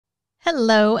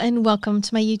Hello and welcome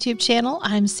to my YouTube channel.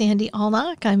 I'm Sandy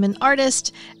Allnock. I'm an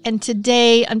artist, and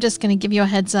today I'm just going to give you a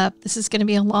heads up. This is going to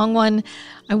be a long one.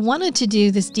 I wanted to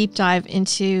do this deep dive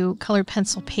into colored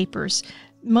pencil papers,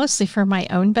 mostly for my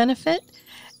own benefit,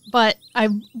 but I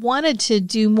wanted to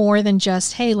do more than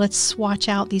just, hey, let's swatch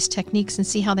out these techniques and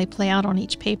see how they play out on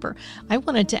each paper. I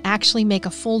wanted to actually make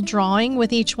a full drawing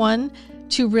with each one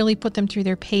to really put them through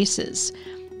their paces.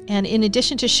 And in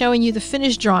addition to showing you the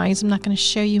finished drawings, I'm not going to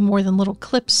show you more than little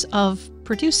clips of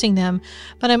producing them,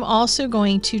 but I'm also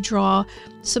going to draw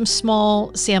some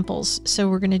small samples. So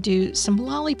we're going to do some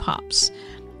lollipops,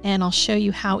 and I'll show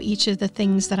you how each of the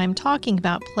things that I'm talking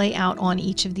about play out on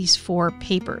each of these 4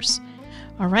 papers.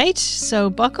 All right,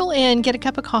 so buckle in, get a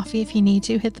cup of coffee if you need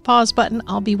to, hit the pause button.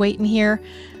 I'll be waiting here,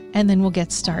 and then we'll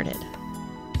get started.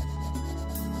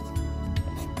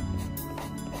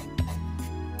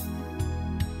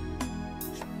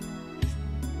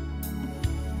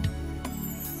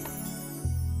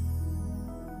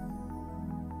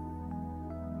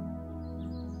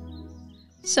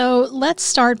 So let's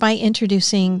start by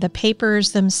introducing the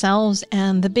papers themselves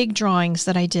and the big drawings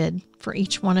that I did for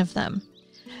each one of them.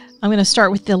 I'm going to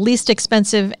start with the least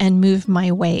expensive and move my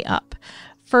way up.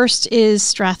 First is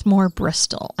Strathmore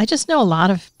Bristol. I just know a lot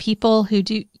of people who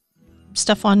do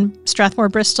stuff on Strathmore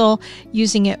Bristol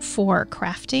using it for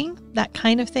crafting, that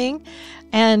kind of thing,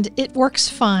 and it works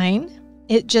fine.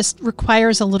 It just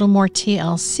requires a little more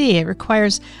TLC. It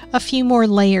requires a few more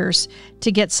layers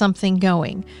to get something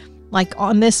going. Like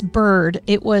on this bird,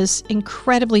 it was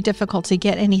incredibly difficult to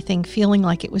get anything feeling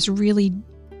like it was really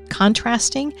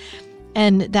contrasting.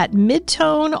 And that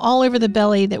mid-tone all over the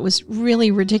belly, that was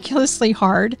really ridiculously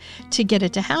hard to get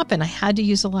it to happen. I had to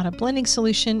use a lot of blending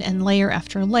solution and layer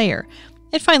after layer.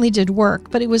 It finally did work,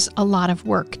 but it was a lot of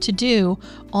work to do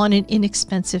on an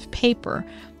inexpensive paper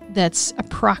that's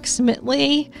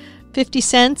approximately 50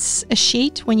 cents a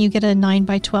sheet when you get a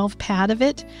 9x12 pad of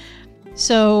it.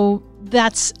 So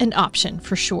that's an option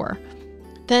for sure.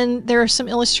 Then there are some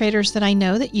illustrators that I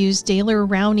know that use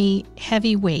Daler-Rowney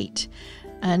Heavyweight.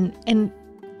 And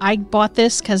I bought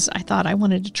this because I thought I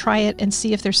wanted to try it and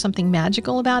see if there's something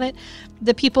magical about it.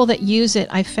 The people that use it,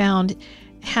 I found,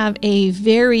 have a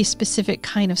very specific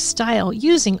kind of style,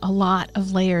 using a lot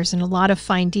of layers and a lot of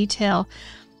fine detail.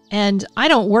 And I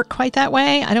don't work quite that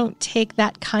way. I don't take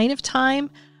that kind of time,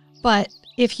 but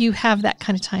if you have that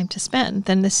kind of time to spend,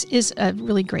 then this is a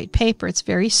really great paper. It's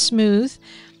very smooth,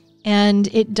 and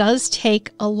it does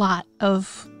take a lot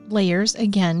of layers,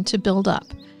 again, to build up.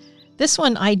 This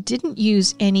one, I didn't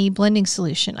use any blending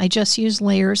solution. I just used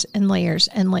layers and layers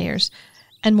and layers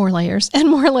and more layers and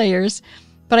more layers.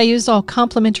 But I used all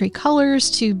complementary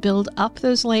colors to build up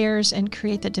those layers and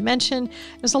create the dimension.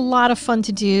 It was a lot of fun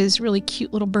to do. These really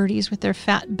cute little birdies with their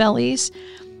fat bellies.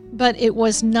 But it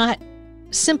was not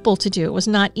simple to do. It was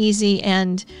not easy,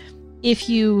 and if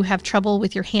you have trouble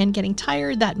with your hand getting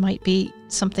tired, that might be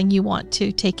something you want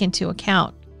to take into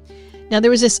account. Now, there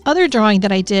was this other drawing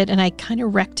that I did, and I kind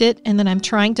of wrecked it, and then I'm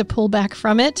trying to pull back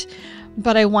from it,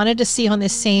 but I wanted to see on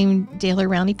this same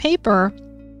Daler-Rowney paper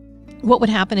what would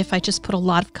happen if I just put a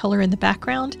lot of color in the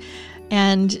background.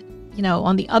 And, you know,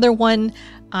 on the other one,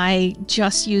 I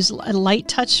just used a light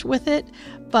touch with it,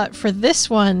 but for this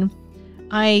one,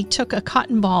 I took a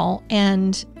cotton ball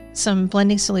and some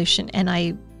blending solution, and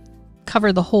I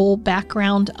covered the whole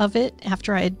background of it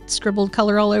after I had scribbled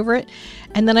color all over it.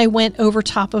 And then I went over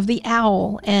top of the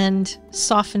owl and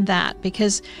softened that,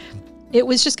 because it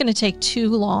was just going to take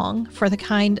too long for the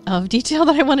kind of detail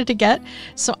that I wanted to get.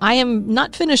 So I am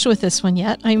not finished with this one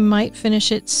yet. I might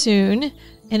finish it soon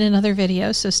in another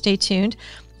video, so stay tuned.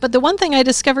 But the one thing I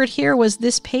discovered here was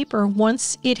this paper,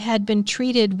 once it had been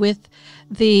treated with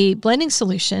the blending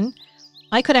solution,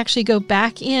 I could actually go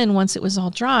back in once it was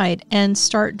all dried and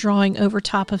start drawing over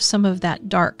top of some of that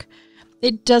dark.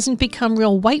 It doesn't become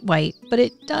real white, but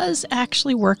it does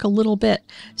actually work a little bit.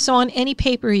 So on any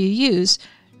paper you use,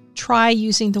 try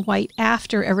using the white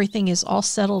after everything is all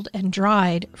settled and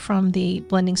dried from the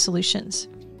blending solutions.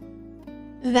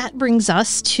 That brings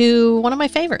us to one of my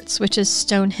favorites, which is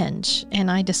Stonehenge.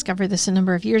 And I discovered this a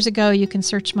number of years ago. You can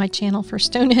search my channel for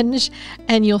Stonehenge,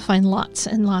 and you'll find lots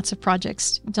and lots of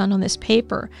projects done on this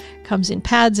paper. Comes in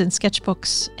pads and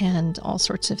sketchbooks and all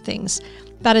sorts of things.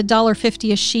 About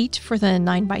 $1.50 a sheet for the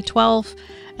 9x12.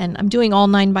 And I'm doing all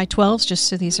 9x12s just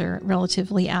so these are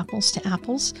relatively apples to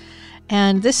apples.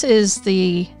 And this is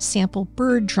the sample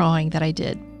bird drawing that I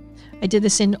did. I did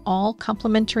this in all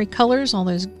complementary colors. All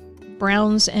those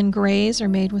browns and grays are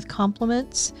made with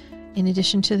complements, in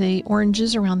addition to the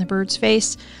oranges around the bird's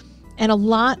face. And a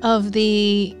lot of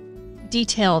the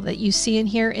detail that you see in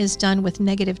here is done with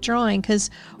negative drawing,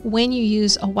 because when you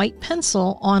use a white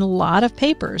pencil on a lot of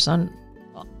papers, on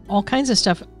all kinds of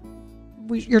stuff,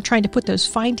 you're trying to put those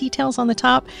fine details on the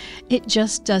top, it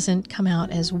just doesn't come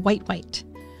out as white.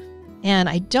 And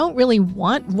I don't really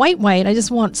want white, I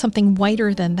just want something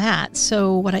whiter than that.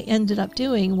 So what I ended up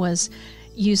doing was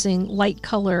using light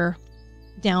color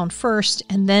down first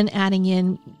and then adding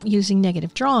in, using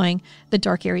negative drawing, the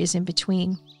dark areas in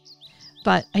between.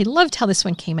 But I loved how this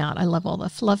one came out. I love all the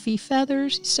fluffy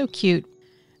feathers. So cute.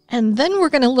 And then we're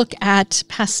going to look at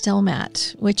pastel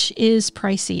matte, which is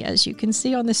pricey. As you can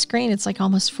see on the screen, it's like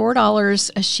almost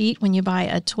 $4 a sheet when you buy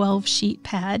a 12 sheet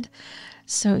pad.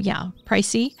 So yeah,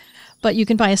 pricey. But you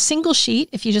can buy a single sheet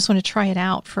if you just want to try it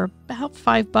out for about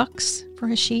 $5 for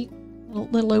a sheet, a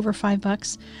little over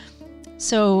 $5.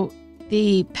 So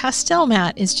the pastel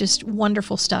matte is just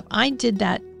wonderful stuff. I did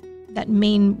that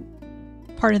main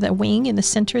part of the wing in the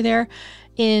center there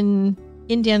in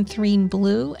indanthrene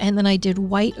blue, and then I did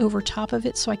white over top of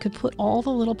it so I could put all the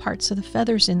little parts of the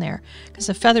feathers in there, because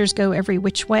the feathers go every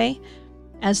which way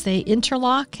as they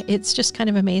interlock. It's just kind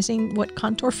of amazing what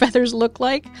contour feathers look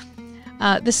like.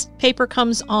 This paper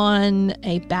comes on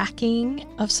a backing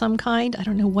of some kind. I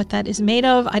don't know what that is made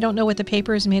of. I don't know what the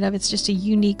paper is made of. It's just a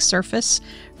unique surface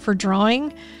for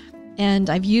drawing. And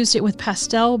I've used it with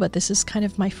pastel, but this is kind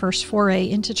of my first foray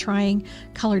into trying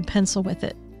colored pencil with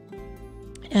it.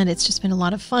 And it's just been a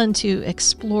lot of fun to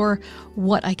explore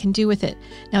what I can do with it.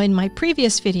 Now, in my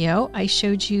previous video, I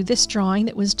showed you this drawing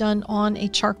that was done on a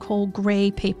charcoal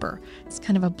gray paper. It's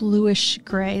kind of a bluish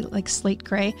gray, like slate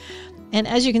gray. And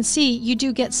as you can see, you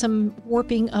do get some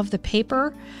warping of the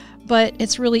paper, but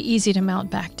it's really easy to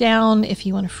mount back down if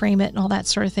you want to frame it and all that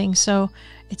sort of thing. So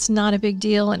it's not a big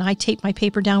deal. And I tape my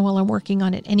paper down while I'm working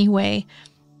on it anyway.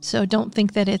 So don't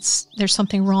think that there's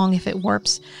something wrong if it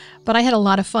warps. But I had a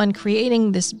lot of fun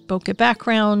creating this bokeh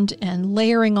background and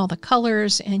layering all the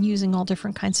colors and using all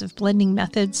different kinds of blending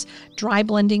methods, dry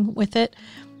blending with it.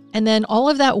 And then all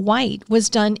of that white was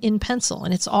done in pencil,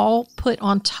 and it's all put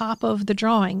on top of the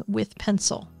drawing with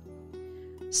pencil.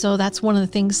 So that's one of the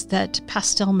things that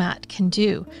pastel matte can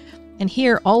do. And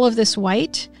here, all of this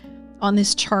white on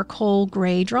this charcoal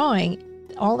gray drawing,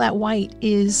 all that white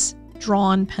is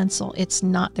drawn pencil. It's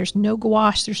not, there's no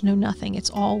gouache, there's no nothing. It's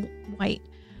all white.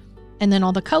 And then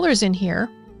all the colors in here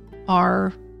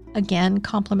are, again,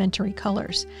 complementary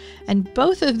colors. And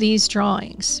both of these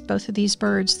drawings, both of these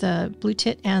birds, the blue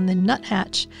tit and the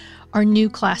nuthatch, are new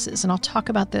classes. And I'll talk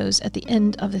about those at the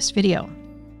end of this video.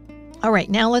 All right,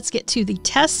 now let's get to the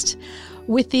test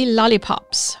with the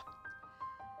lollipops.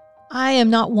 I am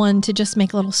not one to just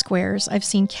make little squares. I've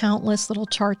seen countless little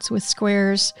charts with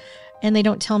squares, and they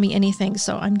don't tell me anything.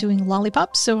 So I'm doing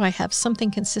lollipops, so I have something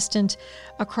consistent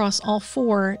across all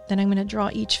four that I'm going to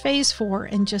draw each phase for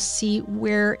and just see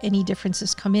where any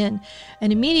differences come in.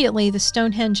 And immediately the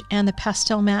Stonehenge and the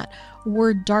pastel matte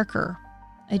were darker.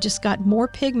 I just got more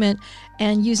pigment,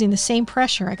 and using the same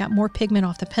pressure, I got more pigment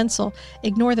off the pencil.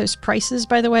 Ignore those prices,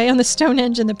 by the way, on the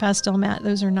Stonehenge and the pastel matte.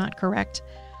 Those are not correct.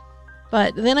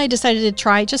 But then I decided to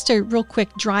try just a real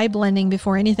quick dry blending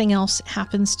before anything else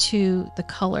happens to the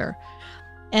color.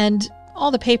 And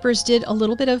all the papers did a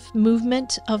little bit of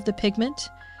movement of the pigment,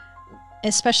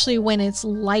 especially when it's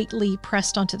lightly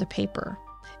pressed onto the paper.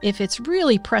 If it's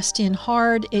really pressed in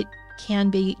hard, it can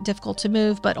be difficult to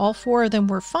move, but all four of them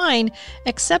were fine,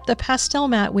 except the pastel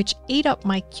matte, which ate up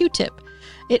my Q-tip.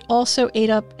 It also ate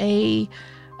up a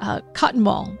cotton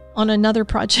ball on another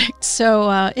project.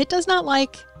 So it does not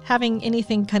like having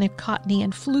anything kind of cottony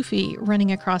and floofy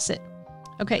running across it.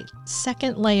 Okay,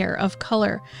 second layer of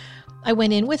color. I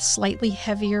went in with slightly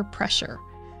heavier pressure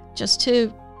just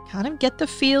to kind of get the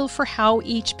feel for how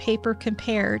each paper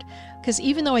compared. Because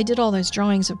even though I did all those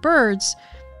drawings of birds,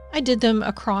 I did them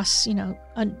across, a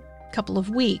couple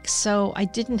of weeks. So I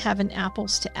didn't have an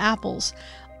apples to apples.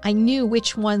 I knew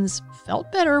which ones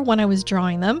felt better when I was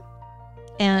drawing them.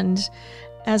 And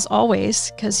as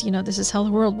always, because, this is how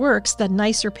the world works, the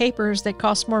nicer papers that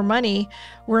cost more money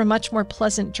were a much more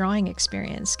pleasant drawing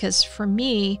experience. Because for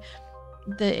me,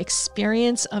 the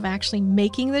experience of actually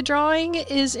making the drawing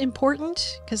is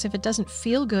important, because if it doesn't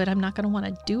feel good, I'm not going to want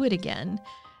to do it again.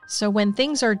 So when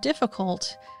things are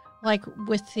difficult, like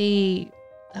with the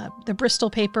Bristol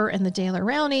paper and the Daler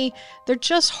Rowney, they're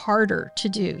just harder to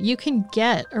do. You can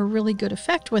get a really good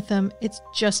effect with them. It's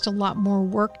just a lot more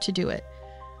work to do it.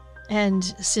 And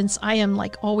since I am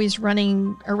like always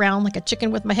running around like a chicken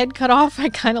with my head cut off, I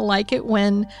kind of like it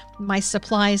when my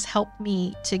supplies help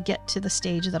me to get to the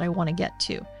stage that I want to get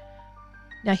to.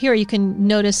 Now here you can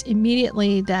notice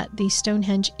immediately that the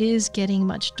Stonehenge is getting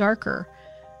much darker.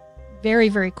 very,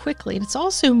 very quickly. And it's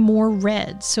also more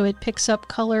red, so it picks up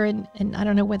color, and I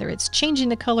don't know whether it's changing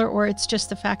the color or it's just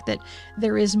the fact that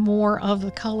there is more of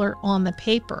the color on the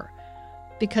paper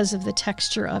because of the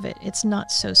texture of it. It's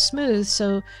not so smooth,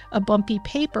 so a bumpy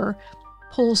paper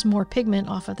pulls more pigment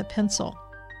off of the pencil.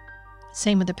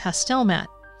 Same with the pastel mat.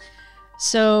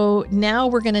 So now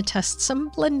we're going to test some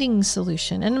blending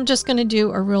solution, and I'm just going to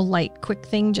do a real light, quick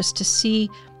thing just to see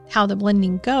how the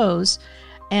blending goes.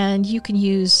 And you can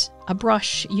use a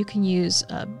brush, you can use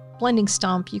a blending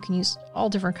stump, you can use all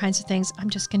different kinds of things. I'm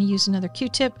just going to use another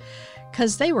Q-tip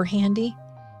because they were handy.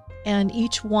 And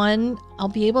each one, I'll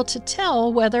be able to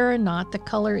tell whether or not the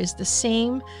color is the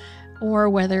same or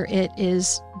whether it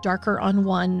is darker on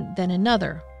one than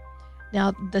another.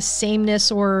 Now, the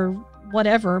sameness or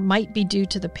whatever might be due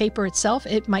to the paper itself.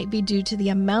 It might be due to the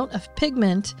amount of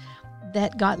pigment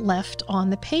that got left on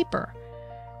the paper.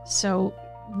 So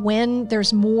when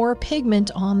there's more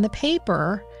pigment on the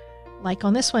paper, like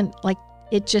on this one, like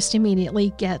it just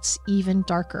immediately gets even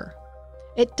darker.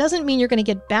 It doesn't mean you're going to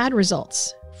get bad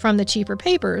results from the cheaper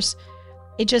papers.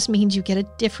 It just means you get a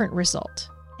different result.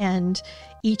 And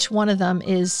each one of them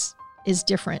is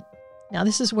different. Now,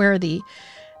 this is where the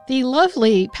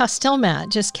lovely pastel mat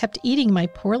just kept eating my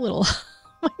poor little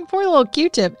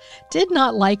Q-tip. Did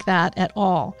not like that at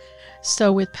all.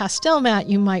 So with pastel mat,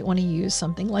 you might want to use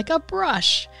something like a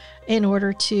brush in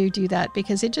order to do that,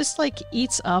 because it just like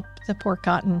eats up the poor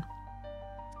cotton.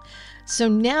 So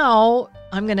now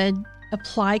I'm going to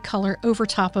apply color over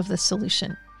top of the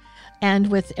solution.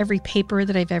 And with every paper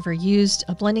that I've ever used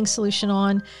a blending solution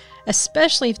on,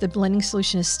 especially if the blending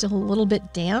solution is still a little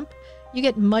bit damp, you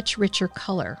get much richer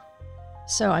color.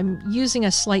 So I'm using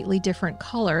a slightly different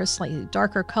color, a slightly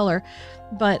darker color,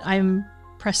 but I'm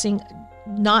pressing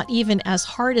not even as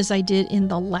hard as I did in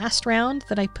the last round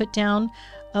that I put down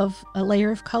of a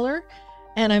layer of color,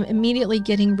 and I'm immediately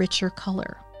getting richer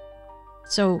color.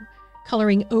 So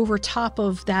coloring over top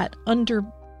of that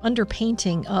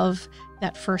underpainting of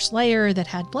that first layer that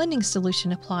had blending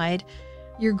solution applied,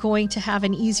 you're going to have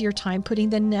an easier time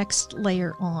putting the next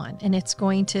layer on, and it's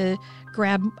going to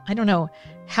grab, I don't know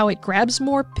how it grabs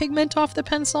more pigment off the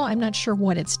pencil. I'm not sure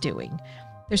what it's doing.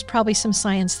 There's probably some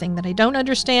science thing that I don't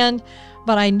understand,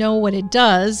 but I know what it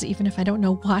does, even if I don't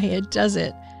know why it does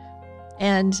it.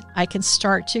 And I can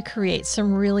start to create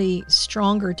some really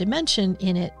stronger dimension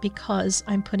in it because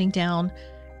I'm putting down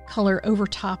color over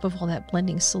top of all that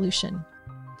blending solution.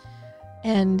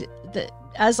 And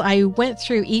as I went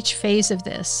through each phase of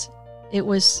this, it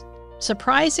was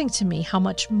surprising to me how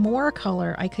much more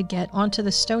color I could get onto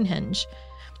the Stonehenge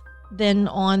than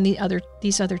on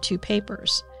these other two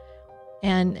papers,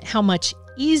 and how much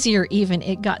easier even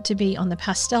it got to be on the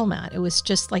pastel mat. It was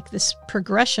just like this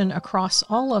progression across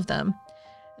all of them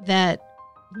that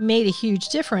made a huge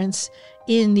difference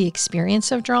in the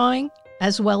experience of drawing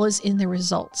as well as in the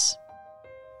results,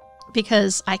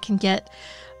 because I can get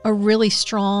a really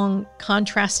strong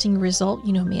contrasting result.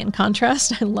 You know me and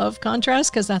contrast. I love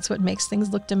contrast because that's what makes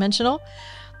things look dimensional.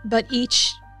 But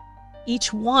each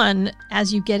one,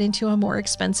 as you get into a more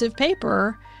expensive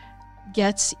paper,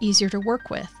 gets easier to work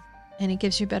with, and it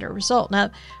gives you a better result. Now,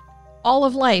 all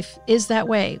of life is that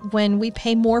way. When we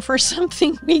pay more for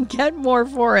something, we get more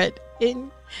for it.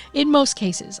 In most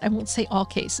cases, I won't say all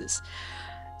cases.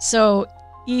 So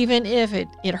even if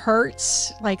it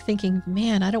hurts, like thinking,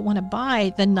 man, I don't want to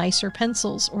buy the nicer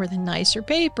pencils or the nicer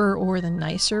paper or the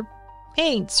nicer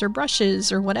paints or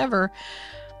brushes or whatever,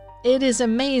 it is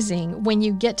amazing when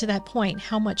you get to that point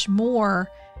how much more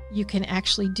you can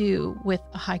actually do with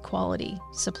a high quality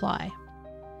supply.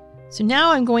 So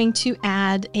now I'm going to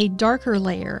add a darker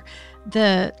layer.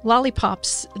 The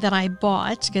lollipops that I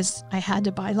bought, because I had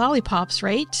to buy lollipops,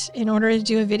 right, in order to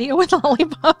do a video with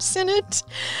lollipops in it.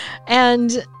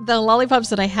 And the lollipops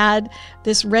that I had,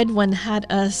 this red one had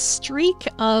a streak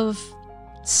of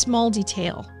small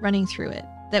detail running through it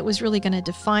that was really going to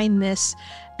define this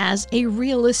as a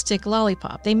realistic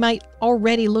lollipop. They might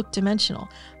already look dimensional,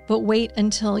 but wait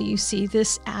until you see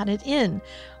this added in,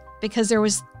 because there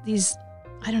was these,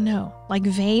 I don't know, like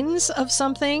veins of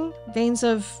something, veins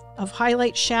of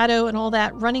highlight, shadow, and all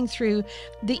that running through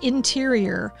the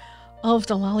interior of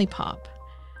the lollipop.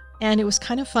 And it was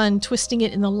kind of fun twisting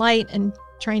it in the light and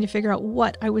trying to figure out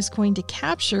what I was going to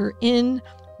capture in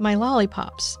my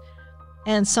lollipops.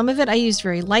 And some of it I used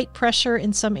very light pressure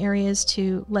in some areas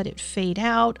to let it fade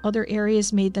out. Other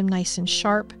areas made them nice and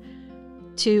sharp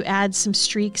to add some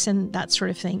streaks and that sort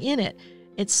of thing in it.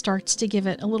 It starts to give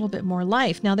it a little bit more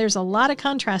life. Now there's a lot of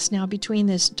contrast now between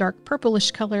this dark purplish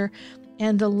color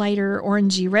and the lighter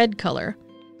orangey red color,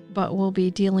 but we'll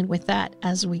be dealing with that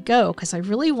as we go, because I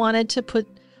really wanted to put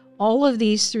all of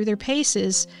these through their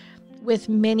paces with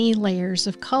many layers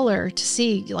of color to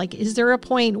see, like, is there a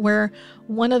point where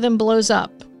one of them blows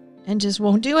up and just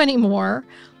won't do anymore?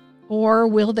 Or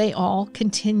will they all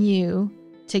continue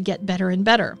to get better and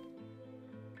better?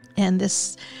 And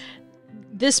this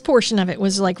portion of it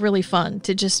was like really fun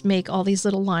to just make all these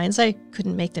little lines. I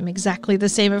couldn't make them exactly the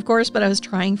same, of course, but I was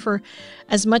trying for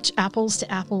as much apples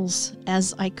to apples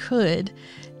as I could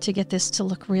to get this to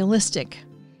look realistic.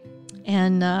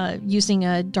 And using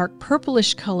a dark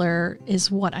purplish color is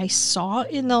what I saw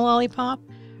in the lollipop,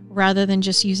 rather than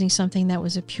just using something that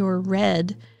was a pure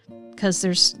red, because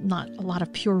there's not a lot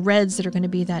of pure reds that are going to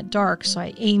be that dark. So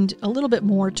I aimed a little bit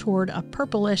more toward a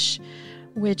purplish,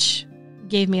 which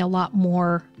gave me a lot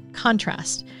more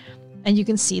contrast. And you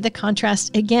can see the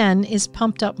contrast again is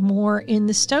pumped up more in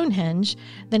the Stonehenge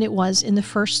than it was in the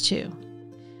first two.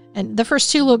 And the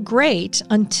first two look great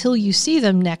until you see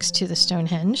them next to the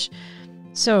Stonehenge.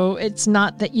 So it's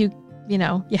not that you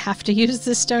have to use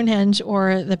the Stonehenge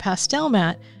or the pastel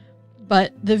mat,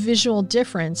 but the visual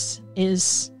difference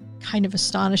is kind of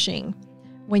astonishing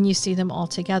when you see them all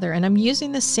together. And I'm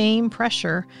using the same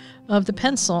pressure of the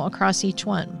pencil across each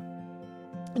one.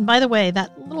 And by the way,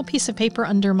 that little piece of paper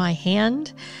under my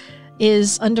hand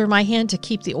is under my hand to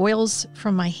keep the oils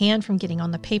from my hand from getting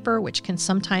on the paper, which can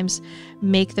sometimes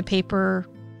make the paper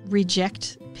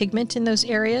reject pigment in those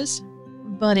areas.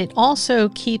 But it also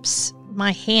keeps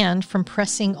my hand from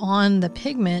pressing on the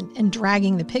pigment and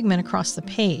dragging the pigment across the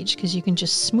page, because you can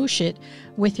just smoosh it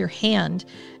with your hand.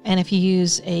 And if you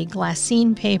use a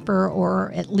glassine paper,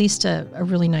 or at least a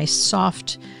really nice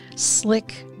soft,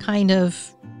 slick kind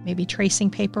of maybe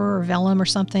tracing paper or vellum or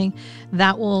something,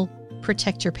 that will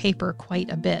protect your paper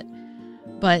quite a bit.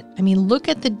 But I mean, look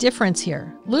at the difference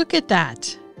here. Look at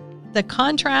that. The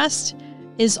contrast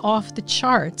is off the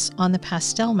charts on the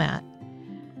pastel mat.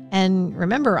 And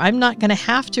remember, I'm not going to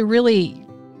have to really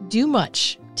do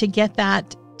much to get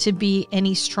that to be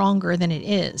any stronger than it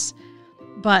is.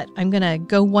 But I'm going to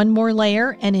go one more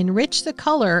layer and enrich the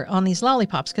color on these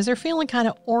lollipops, because they're feeling kind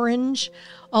of orange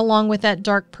along with that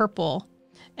dark purple.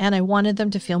 And I wanted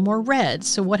them to feel more red.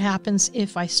 So what happens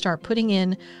if I start putting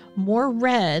in more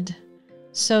red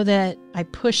so that I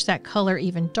push that color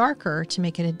even darker to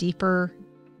make it a deeper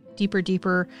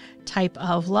type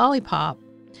of lollipop?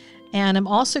 And I'm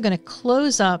also going to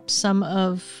close up some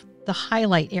of the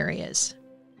highlight areas,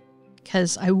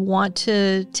 because I want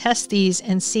to test these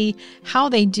and see how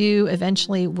they do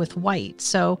eventually with white.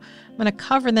 So I'm going to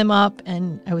cover them up,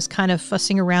 and I was kind of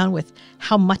fussing around with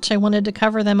how much I wanted to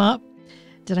cover them up.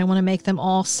 Did I want to make them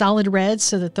all solid red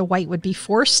so that the white would be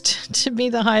forced to be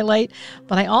the highlight?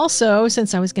 But I also,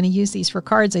 since I was going to use these for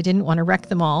cards, I didn't want to wreck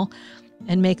them all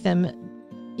and make them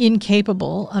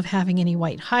incapable of having any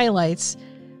white highlights.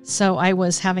 So I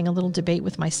was having a little debate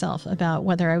with myself about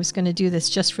whether I was going to do this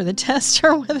just for the test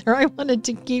or whether I wanted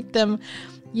to keep them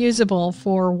usable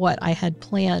for what I had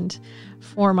planned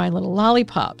for my little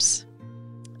lollipops.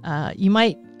 You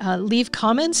might leave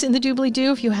comments in the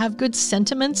doobly-doo if you have good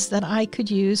sentiments that I could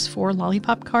use for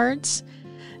lollipop cards.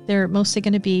 They're mostly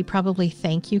going to be probably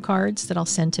thank you cards that I'll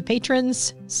send to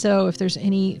patrons. So if there's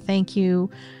any thank you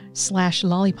 /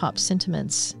 lollipop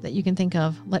sentiments that you can think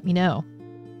of, let me know.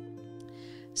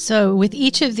 So with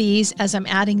each of these, as I'm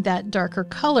adding that darker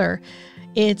color,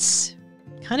 it's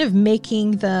kind of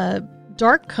making the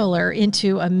dark color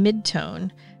into a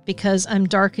mid-tone, because I'm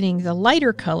darkening the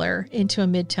lighter color into a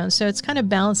mid-tone. So it's kind of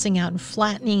balancing out and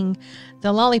flattening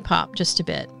the lollipop just a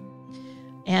bit.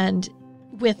 And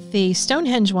with the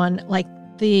Stonehenge one, like,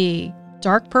 the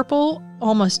dark purple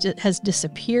almost has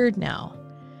disappeared now.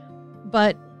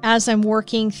 But as I'm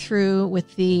working through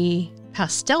with the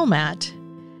pastel mat,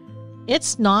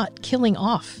 it's not killing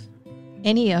off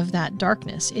any of that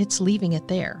darkness. It's leaving it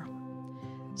there.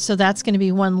 So that's going to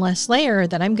be one less layer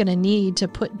that I'm going to need to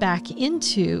put back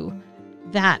into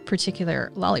that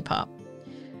particular lollipop.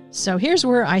 So here's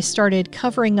where I started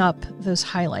covering up those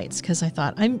highlights, because I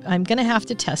thought I'm going to have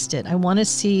to test it. I want to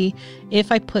see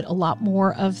if I put a lot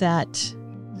more of that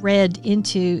red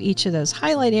into each of those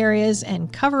highlight areas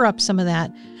and cover up some of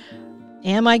that.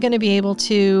 Am I going to be able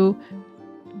to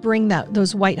bring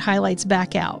those white highlights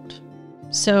back out?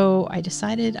 So I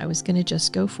decided I was going to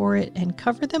just go for it and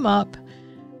cover them up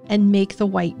and make the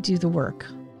white do the work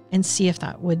and see if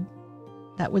that would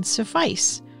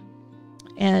suffice.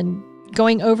 And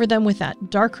going over them with that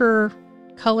darker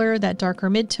color, that darker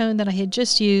mid-tone that I had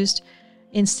just used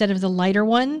instead of the lighter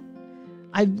one,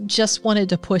 I just wanted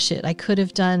to push it. I could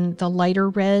have done the lighter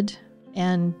red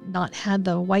and not had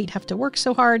the white have to work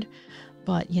so hard,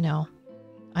 but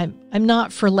I'm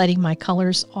not for letting my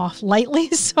colors off lightly,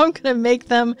 so I'm going to make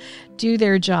them do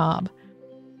their job.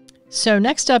 So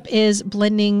next up is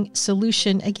blending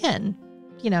solution again.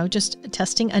 You know, just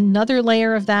testing another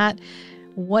layer of that.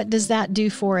 What does that do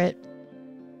for it?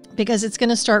 Because it's going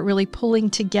to start really pulling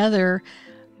together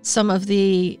some of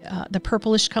the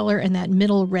purplish color and that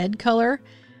middle red color.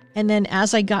 And then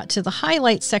as I got to the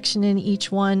highlight section in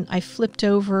each one, I flipped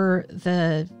over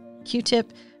the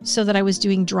Q-tip so that I was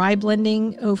doing dry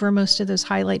blending over most of those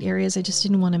highlight areas. I just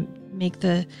didn't want to make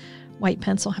the white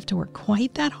pencil have to work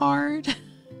quite that hard.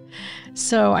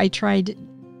 So I tried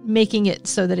making it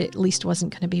so that it at least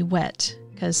wasn't going to be wet,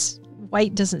 because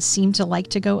white doesn't seem to like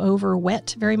to go over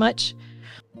wet very much.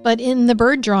 But in the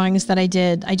bird drawings that I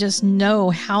did, I just know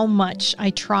how much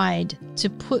I tried to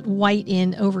put white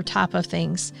in over top of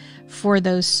things for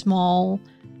those small,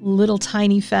 little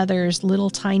tiny feathers, little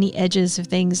tiny edges of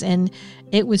things. And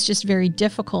it was just very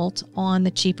difficult on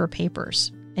the cheaper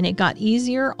papers. And it got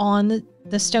easier on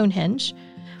the Stonehenge,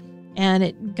 and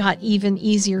it got even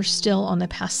easier still on the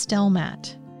pastel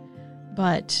mat.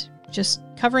 But just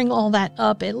covering all that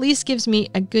up at least gives me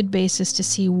a good basis to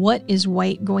see what is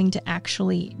white going to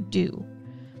actually do.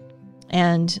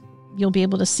 And you'll be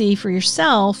able to see for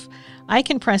yourself, I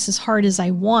can press as hard as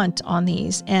I want on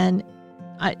these, and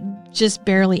just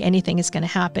barely anything is going to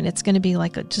happen. It's going to be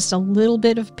like just a little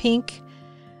bit of pink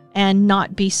and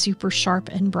not be super sharp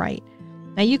and bright.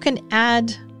 Now you can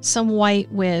add some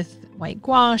white with white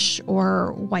gouache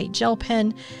or white gel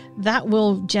pen. That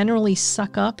will generally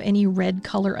suck up any red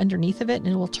color underneath of it, and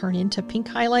it will turn into pink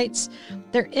highlights.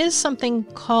 There is something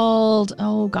called,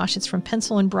 oh gosh, it's from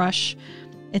Pencil and Brush.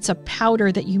 It's a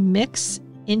powder that you mix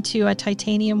into a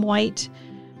titanium white,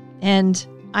 and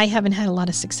I haven't had a lot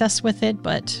of success with it,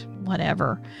 but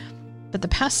whatever. But the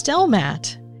pastel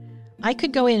mat, I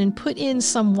could go in and put in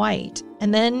some white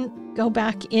and then go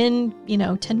back in,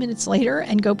 10 minutes later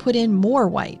and go put in more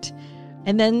white,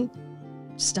 and then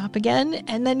stop again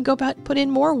and then go back, put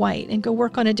in more white and go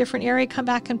work on a different area, come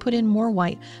back and put in more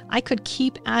white. I could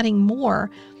keep adding more,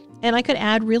 and I could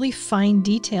add really fine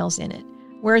details in it.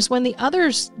 Whereas when the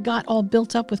others got all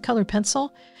built up with colored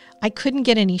pencil, I couldn't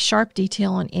get any sharp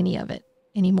detail on any of it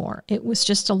anymore. It was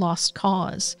just a lost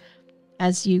cause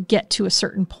as you get to a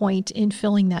certain point in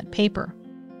filling that paper.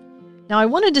 Now I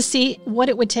wanted to see what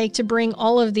it would take to bring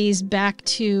all of these back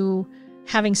to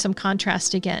having some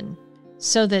contrast again,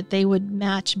 so that they would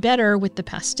match better with the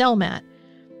pastel mat.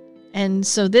 And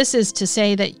so this is to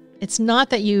say that it's not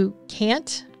that you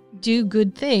can't do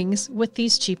good things with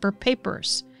these cheaper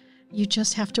papers. You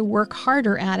just have to work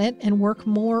harder at it and work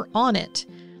more on it.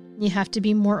 You have to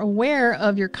be more aware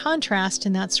of your contrast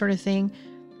and that sort of thing,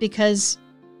 because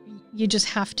you just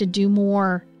have to do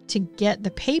more to get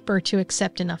the paper to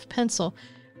accept enough pencil.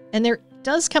 And there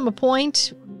does come a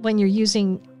point when you're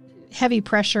using heavy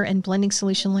pressure and blending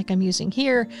solution like I'm using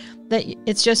here, that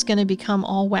it's just going to become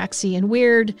all waxy and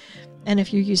weird. And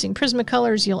if you're using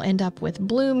Prismacolors, you'll end up with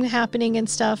bloom happening and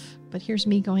stuff. But here's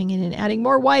me going in and adding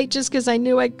more white just because I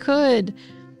knew I could.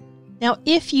 Now,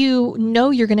 if you know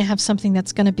you're going to have something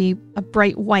that's going to be a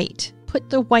bright white, put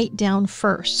the white down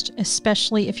first,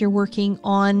 especially if you're working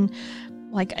on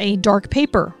like a dark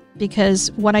paper,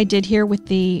 because what I did here with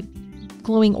the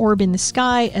glowing orb in the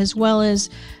sky, as well as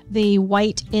the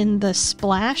white in the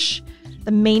splash,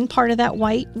 the main part of that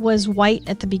white was white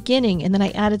at the beginning, and then I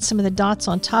added some of the dots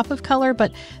on top of color,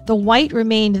 but the white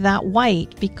remained that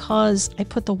white because I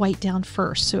put the white down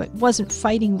first, so it wasn't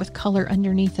fighting with color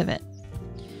underneath of it.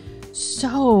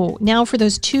 So now for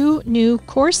those two new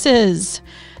courses,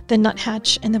 the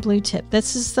nuthatch and the blue tip.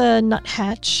 This is the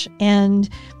nuthatch, and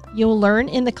you'll learn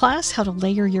in the class how to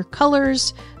layer your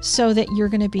colors so that you're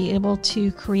going to be able to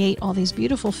create all these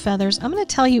beautiful feathers. I'm going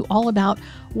to tell you all about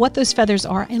what those feathers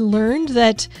are. I learned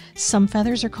that some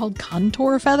feathers are called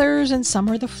contour feathers, and some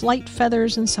are the flight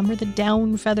feathers, and some are the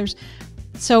down feathers.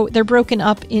 So they're broken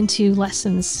up into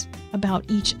lessons about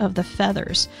each of the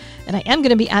feathers. And I am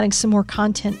going to be adding some more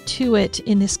content to it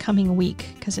in this coming week,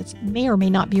 because it may or may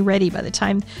not be ready by the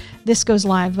time this goes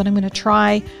live, but I'm going to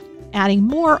try adding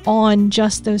more on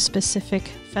just those specific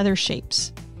feather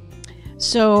shapes.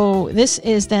 So this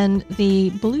is then the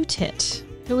blue tit,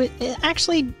 who it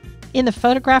actually in the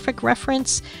photographic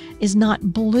reference is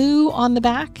not blue on the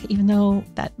back, even though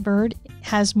that bird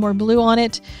has more blue on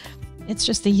it. It's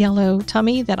just the yellow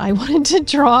tummy that I wanted to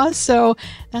draw, so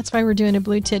that's why we're doing a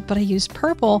blue tit, but I used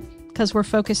purple because we're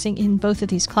focusing in both of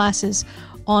these classes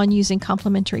on using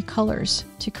complementary colors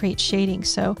to create shading.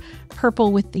 So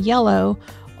purple with the yellow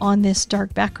on this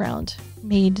dark background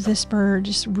made this bird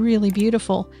just really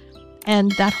beautiful.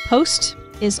 And that post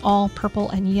is all purple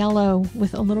and yellow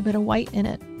with a little bit of white in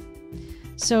it.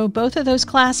 So both of those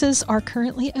classes are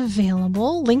currently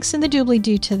available. Links in the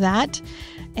doobly-doo to that.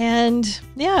 And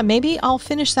yeah, maybe I'll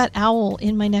finish that owl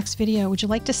in my next video. Would you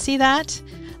like to see that?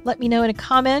 Let me know in a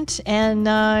comment, and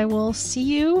I will see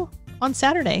you on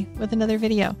Saturday with another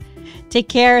video. Take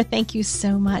care. Thank you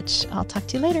so much. I'll talk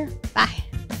to you later. Bye.